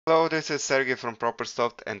Hello, this is Sergey from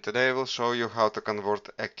ProperSoft, and today I will show you how to convert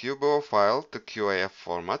a QBO file to QIF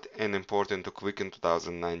format and import into Quicken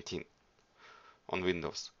 2019 on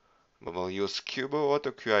Windows. We will use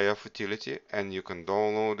QBO2QIF utility, and you can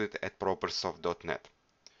download it at ProperSoft.net.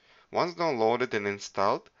 Once downloaded and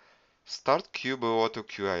installed, start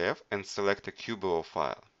QBO2QIF and select a QBO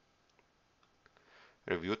file.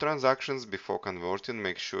 Review transactions before converting.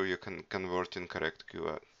 Make sure you can convert in correct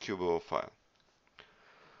QBO file.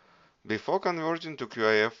 Before converting to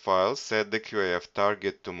QIF file, set the QIF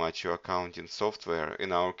target to match your accounting software.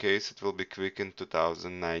 In our case, it will be Quicken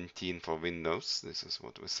 2019 for Windows. This is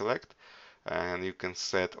what we select. And you can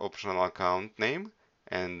set optional account name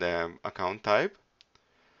and account type.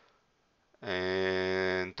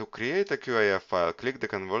 And to create a QIF file, click the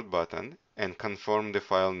Convert button and confirm the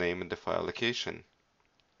file name and the file location.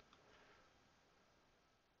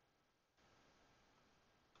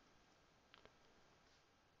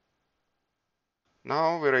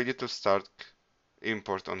 Now we're ready to start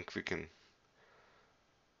import on Quicken.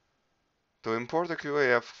 To import a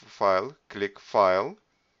QIF file, click File,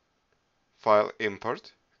 File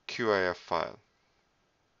Import, QIF file.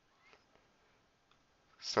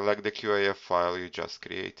 Select the QIF file you just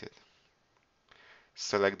created.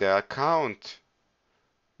 Select the account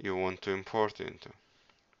you want to import into.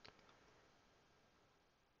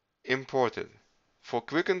 Imported. For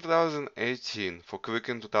Quicken 2018, for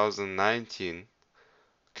Quicken 2019,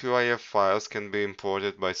 QIF files can be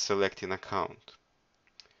imported by selecting account.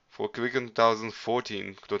 For Quicken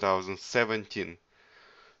 2014-2017,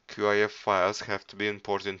 QIF files have to be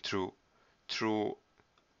imported through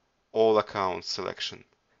all accounts selection.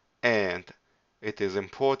 And it is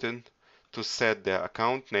important to set the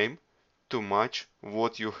account name to match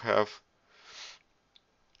what you have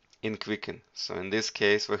in Quicken. So in this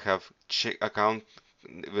case, we have account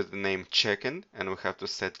with the name check-in, and we have to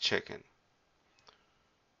set check-in.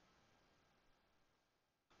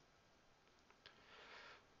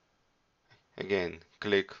 Again,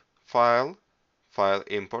 click File, File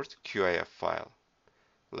Import, QIF file.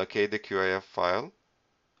 Locate the QIF file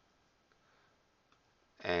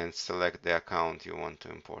and select the account you want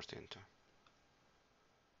to import into.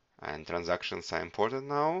 And transactions are imported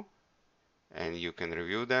now, and you can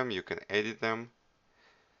review them, you can edit them.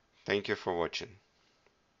 Thank you for watching.